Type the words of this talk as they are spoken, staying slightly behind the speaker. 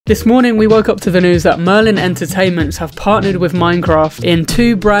This morning we woke up to the news that Merlin Entertainments have partnered with Minecraft in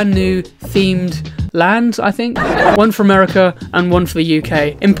 2 brand new themed lands, I think. One for America and one for the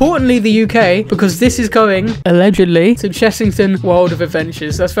UK. Importantly, the UK, because this is going, allegedly, to Chessington World of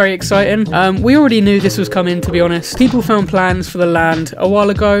Adventures. That's very exciting. We already knew this was coming, to be honest. People found plans for the land a while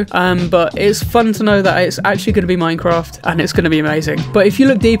ago, but it's fun to know that it's actually going to be Minecraft and it's going to be amazing. But if you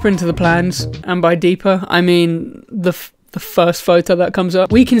look deeper into the plans, and by deeper, I mean the first photo that comes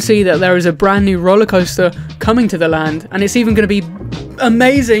up, we can see that there is a brand new roller coaster coming to the land, and it's even going to be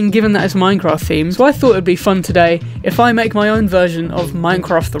amazing given that it's Minecraft themed. So I thought it'd be fun today if I make my own version of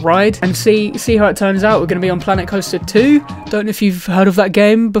Minecraft the Ride and see how it turns out. We're going to be on Planet Coaster 2. Don't know if you've heard of that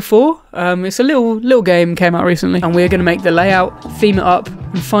game before. It's a little game, came out recently, and we're going to make the layout, theme it up,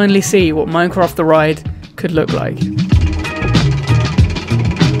 and finally see what Minecraft the Ride could look like.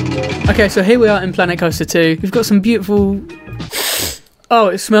 Okay, so here we are in Planet Coaster 2. We've got some beautiful... Oh,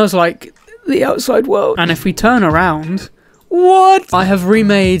 it smells like the outside world. And if we turn around... What? I have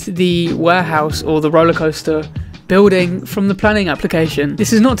remade the warehouse or the roller coaster building from the planning application.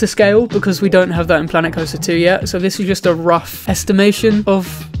 This is not to scale because we don't have that in Planet Coaster 2 yet. So this is just a rough estimation of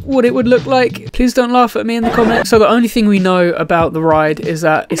what it would look like. Please don't laugh at me in the comments. So the only thing we know about the ride is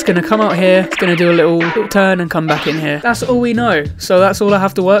that it's going to come out here, it's going to do a little turn and come back in here. That's all we know. So that's all I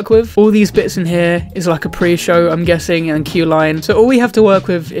have to work with. All these bits in here is like a pre-show, I'm guessing, and queue line. So all we have to work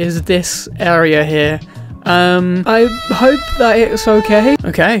with is this area here. I hope that it's okay.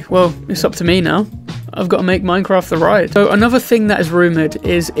 Okay, well, it's up to me now. I've got to make Minecraft the Ride. So another thing that is rumoured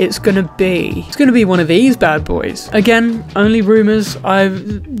is it's gonna be one of these bad boys. Again, only rumours.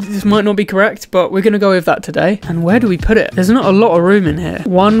 This might not be correct, but we're gonna go with that today. And where do we put it? There's not a lot of room in here.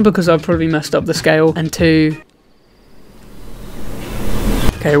 1, because I've probably messed up the scale, and 2...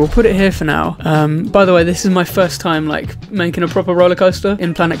 Okay, we'll put it here for now. By the way, this is my first time like making a proper roller coaster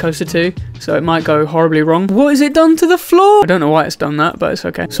in Planet Coaster 2, so it might go horribly wrong. What has it done to the floor? I don't know why it's done that, but it's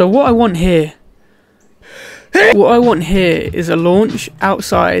okay. So what I want here is a launch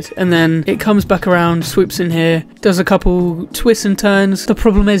outside, and then it comes back around, swoops in here, does a couple twists and turns. The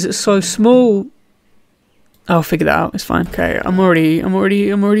problem is it's so small. I'll figure that out, it's fine. Okay, I'm already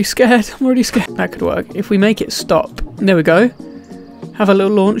scared. I'm already scared. That could work. If we make it stop. There we go. Have a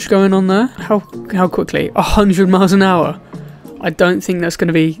little launch going on there. How quickly? 100 miles an hour. I don't think that's going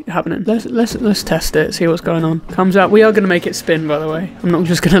to be happening. Let's test it, see what's going on. Comes out. We are going to make it spin, by the way. I'm not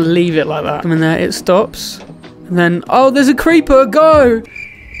just going to leave it like that. Come in there. It stops. And then, oh, there's a creeper. Go!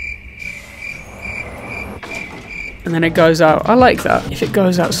 And then it goes out. I like that. If it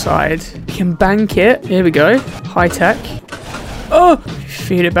goes outside, we can bank it. Here we go. High tech. Oh!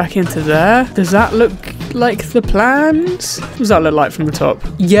 Feed it back into there. Does that look like the plans? What does that look like from the top?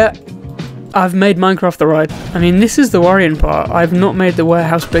 Yeah, I've made Minecraft the Ride. I mean, this is the worrying part. I've not made the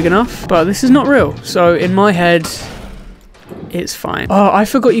warehouse big enough, but this is not real. So in my head, it's fine. Oh, I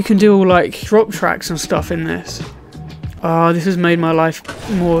forgot you can do all like drop tracks and stuff in this. Oh, this has made my life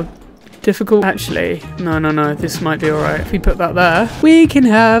more difficult. Actually, no, this might be alright. If we put that there, we can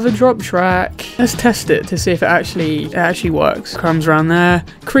have a drop track. Let's test it to see if it actually works. Crumbs around there.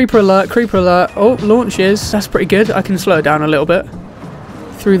 Creeper alert, creeper alert. Oh, launches. That's pretty good. I can slow it down a little bit.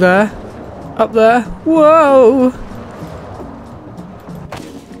 Through there. Up there. Whoa!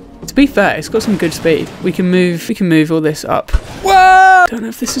 To be fair, it's got some good speed. We can move all this up. Whoa! Don't know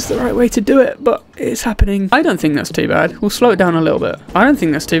if this is the right way to do it, but it's happening. I don't think that's too bad. We'll slow it down a little bit. I don't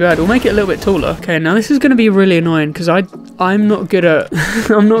think that's too bad. We'll make it a little bit taller. Okay, now this is going to be really annoying because I'm not good at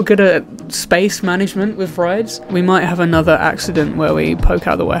I'm not good at space management with rides. We might have another accident where we poke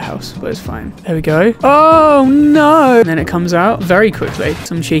out the warehouse, but it's fine. There we go. Oh no! And then it comes out very quickly.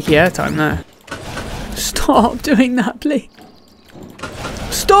 Some cheeky airtime there. Stop doing that, please.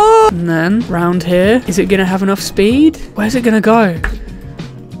 Stop! And then round here, is it gonna have enough speed? Where's it gonna go?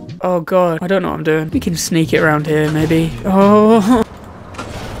 Oh god, I don't know what I'm doing. We can sneak it around here maybe. Oh,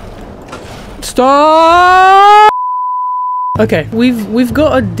 stop! Okay, we've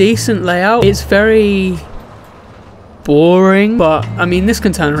got a decent layout. It's very boring, but I mean this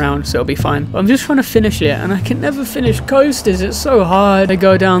can turn around, so it'll be fine. But I'm just trying to finish it, and I can never finish coasters. It's so hard. I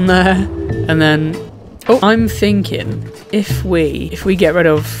go down there, and then oh, I'm thinking if we get rid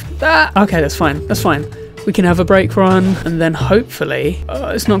of that. Okay, that's fine. That's fine. We can have a brake run, and then hopefully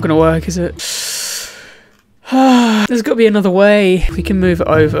it's not gonna work, is it? There's got to be another way. We can move it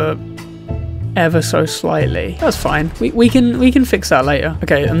over ever so slightly. That's fine. We can fix that later.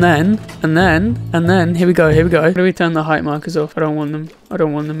 Okay, and then here we go. How do we turn the height markers off? I don't want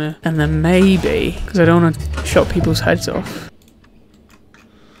them here. And then maybe, because I don't want to chop people's heads off.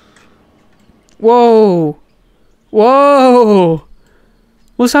 Whoa! Whoa!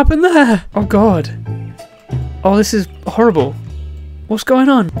 What's happened there? Oh god. Oh, this is horrible. What's going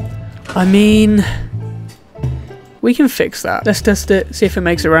on? I mean, we can fix that. Let's test it, see if it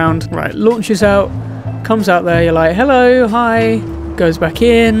makes it round. Right, launches out, comes out there, you're like, hello, hi, goes back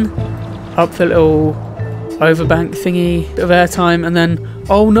in, up the little overbank thingy, bit of airtime, and then,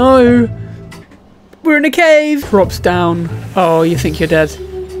 oh no, we're in a cave, drops down. Oh, you think you're dead.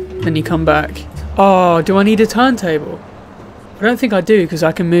 Then you come back. Oh, do I need a turntable? I don't think I do, because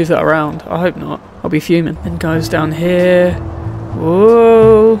I can move that around. I hope not. I'll be fuming. Then goes down here.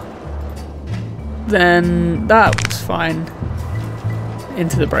 Whoa. Then that was fine.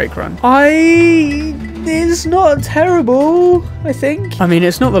 Into the brake run. It's not terrible, I think. I mean,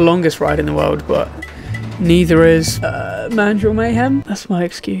 it's not the longest ride in the world, but neither is Mandrill Mayhem. That's my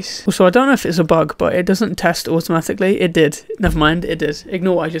excuse. Also, I don't know if it's a bug, but it doesn't test automatically. It did. Never mind, it did.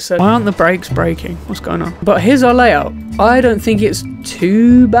 Ignore what I just said. Why aren't the brakes braking? What's going on? But here's our layout. I don't think it's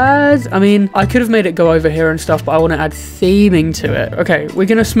too bad. I mean, I could have made it go over here and stuff, but I want to add theming to it. Okay, we're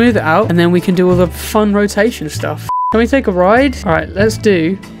going to smooth it out, and then we can do all the fun rotation stuff. Can we take a ride? All right, let's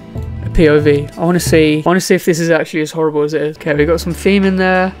do a POV. I want to see if this is actually as horrible as it is. Okay, we got some theme in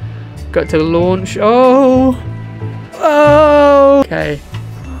there. Got to the launch. Oh! Okay.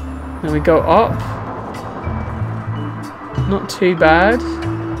 Then we go up. Not too bad.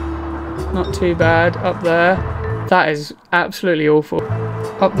 Not too bad. Up there. That is absolutely awful.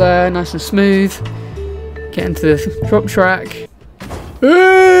 Up there, nice and smooth. Get into the drop track.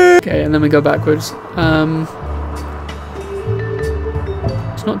 Okay, and then we go backwards.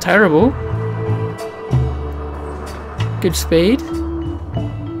 It's not terrible. Good speed.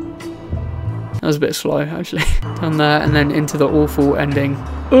 That was a bit slow, actually. Down there, and then into the awful ending.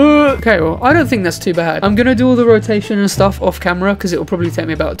 Okay, well, I don't think that's too bad. I'm going to do all the rotation and stuff off camera, because it will probably take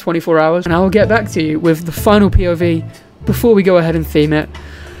me about 24 hours. And I will get back to you with the final POV before we go ahead and theme it.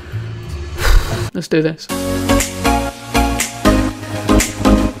 Let's do this.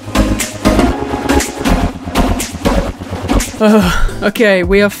 Okay,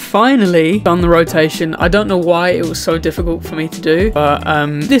 we have finally done the rotation. I don't know why it was so difficult for me to do, but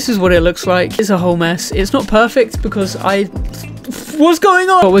this is what it looks like. It's a whole mess. It's not perfect because what's going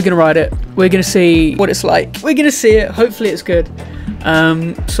on? But we're gonna ride it. We're gonna see what it's like. We're gonna see it. Hopefully it's good.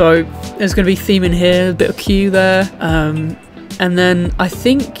 So there's gonna be theme in here, a bit of Q there, and then I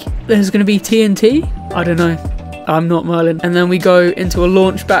think there's gonna be TNT. I don't know. I'm not Merlin. And then we go into a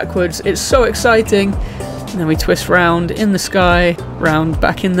launch backwards. It's so exciting. And then we twist round in the sky, round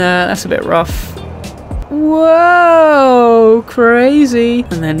back in there. That's a bit rough. Whoa, crazy.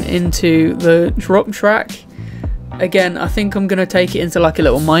 And then into the drop track. Again, I think I'm going to take it into like a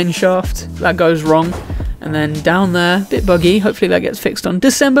little mine shaft. That goes wrong. And then down there, bit buggy. Hopefully that gets fixed on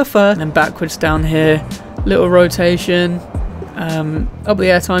December 1st. And then backwards down here, little rotation. Up the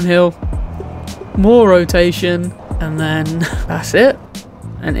airtime hill. More rotation. And then that's it.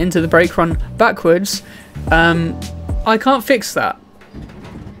 And into the brake run backwards. I can't fix that.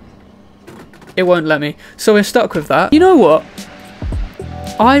 It won't let me. So we're stuck with that. You know what?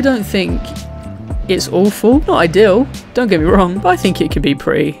 I don't think it's awful. Not ideal. Don't get me wrong. But I think it could be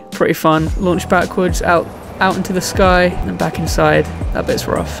pretty fun. Launch backwards, out into the sky, and back inside. That bit's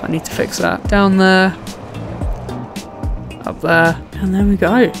rough. I need to fix that. Down there. Up there. And there we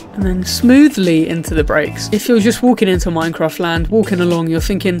go. And then smoothly into the brakes. If you're just walking into Minecraft land, walking along, you're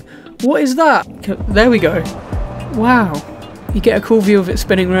thinking, what is that? There we go. Wow. You get a cool view of it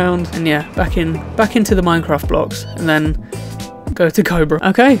spinning around. And yeah, back into the Minecraft blocks. And then go to Cobra.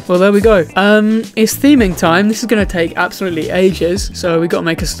 Okay, well there we go. It's theming time. This is going to take absolutely ages. So we got to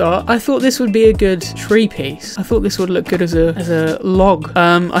make a start. I thought this would be a good tree piece. I thought this would look good as a log.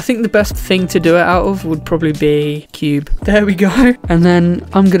 I think the best thing to do it out of would probably be cube. There we go. And then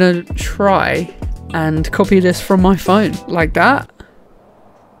I'm going to try and copy this from my phone like that.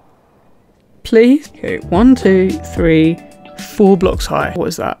 Please. Okay, 1, 2, 3, 4 blocks high. What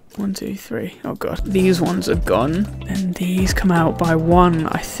is that? 1, 2, 3. Oh god. These ones are gone. And these come out by 1,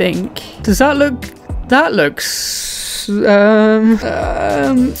 I think. Does that look... That looks...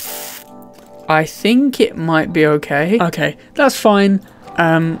 I think it might be okay. Okay, that's fine.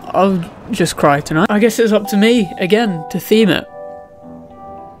 I'll just cry tonight. I guess it's up to me, again, to theme it.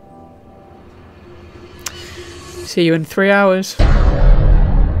 See you in 3 hours.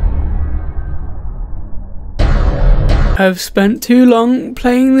 I've spent too long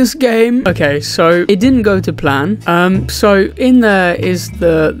playing this game. Okay, so it didn't go to plan. So in there is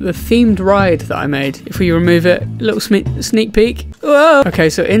the themed ride that I made. If we remove it, a little sneak peek. Whoa.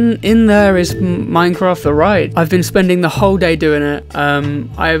 Okay, so in there is Minecraft the ride. I've been spending the whole day doing it.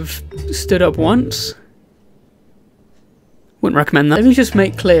 I've stood up once. Wouldn't recommend that. Let me just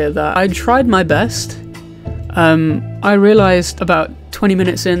make clear that I tried my best. I realised about 20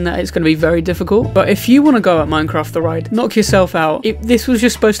 minutes in that it's going to be very difficult, but if you want to go at Minecraft the Ride, knock yourself out. This was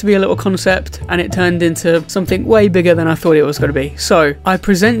just supposed to be a little concept, and it turned into something way bigger than I thought it was going to be. So, I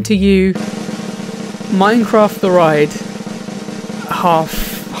present to you Minecraft the Ride, half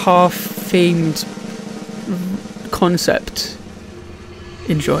themed concept.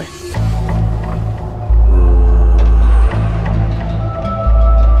 Enjoy.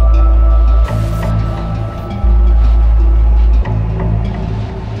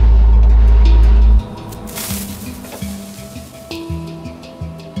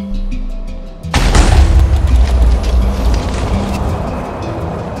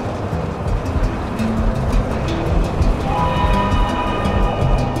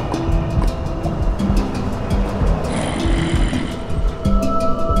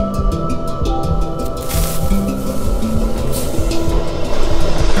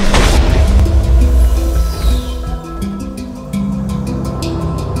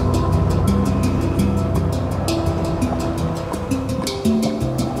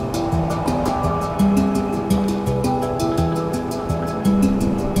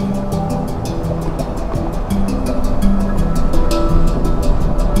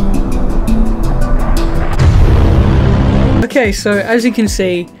 Okay, so as you can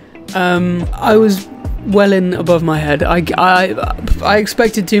see, I was well in above my head. I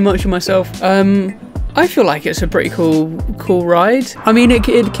expected too much of myself. I feel like it's a pretty cool ride. I mean, it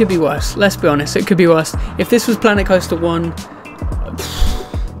could be worse. Let's be honest, it could be worse. If this was Planet Coaster 1,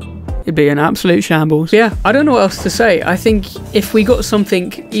 it'd be an absolute shambles. Yeah, I don't know what else to say. I think if we got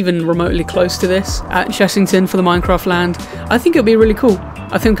something even remotely close to this at Chessington for the Minecraft land, I think it'd be really cool.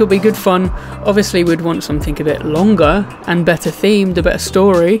 I think it'll be good fun. Obviously, we'd want something a bit longer and better themed, a better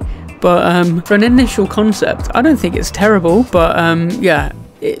story. But for an initial concept, I don't think it's terrible. But yeah,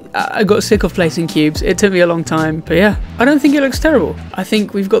 I got sick of placing cubes. It took me a long time. But yeah, I don't think it looks terrible. I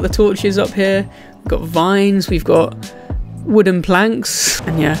think we've got the torches up here. We've got vines. We've got wooden planks.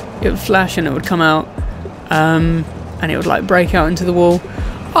 And yeah, it would flash and it would come out. And it would like break out into the wall.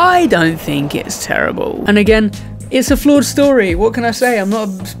 I don't think it's terrible. And again, it's a flawed story. What can I say? I'm not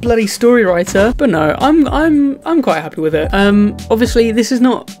a bloody story writer, but no, I'm quite happy with it. Obviously, this is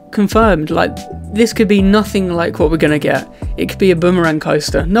not confirmed. Like, this could be nothing like what we're gonna get. It could be a boomerang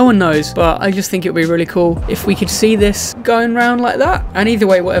coaster. No one knows, but I just think it'd be really cool if we could see this going around like that. And either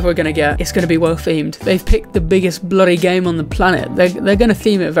way, whatever we're gonna get, it's gonna be well themed. They've picked the biggest bloody game on the planet. They're gonna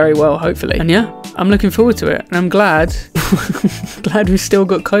theme it very well, hopefully. And yeah, I'm looking forward to it, and I'm glad, glad we've still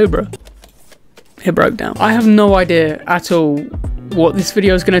got Cobra. It broke down. I have no idea at all what this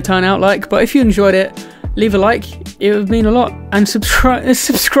video is going to turn out like, but if you enjoyed it, leave a like. It would mean a lot. And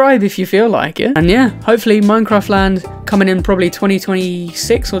subscribe if you feel like it. And yeah, hopefully Minecraft Land coming in probably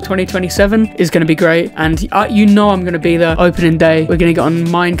 2026 or 2027 is going to be great. And you know I'm going to be there opening day. We're going to get on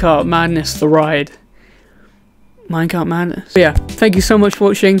Minecart Madness, the ride. Minecart Madness. But yeah, thank you so much for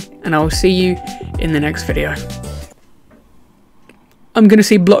watching, and I will see you in the next video. I'm going to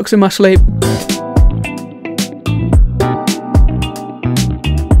see blocks in my sleep.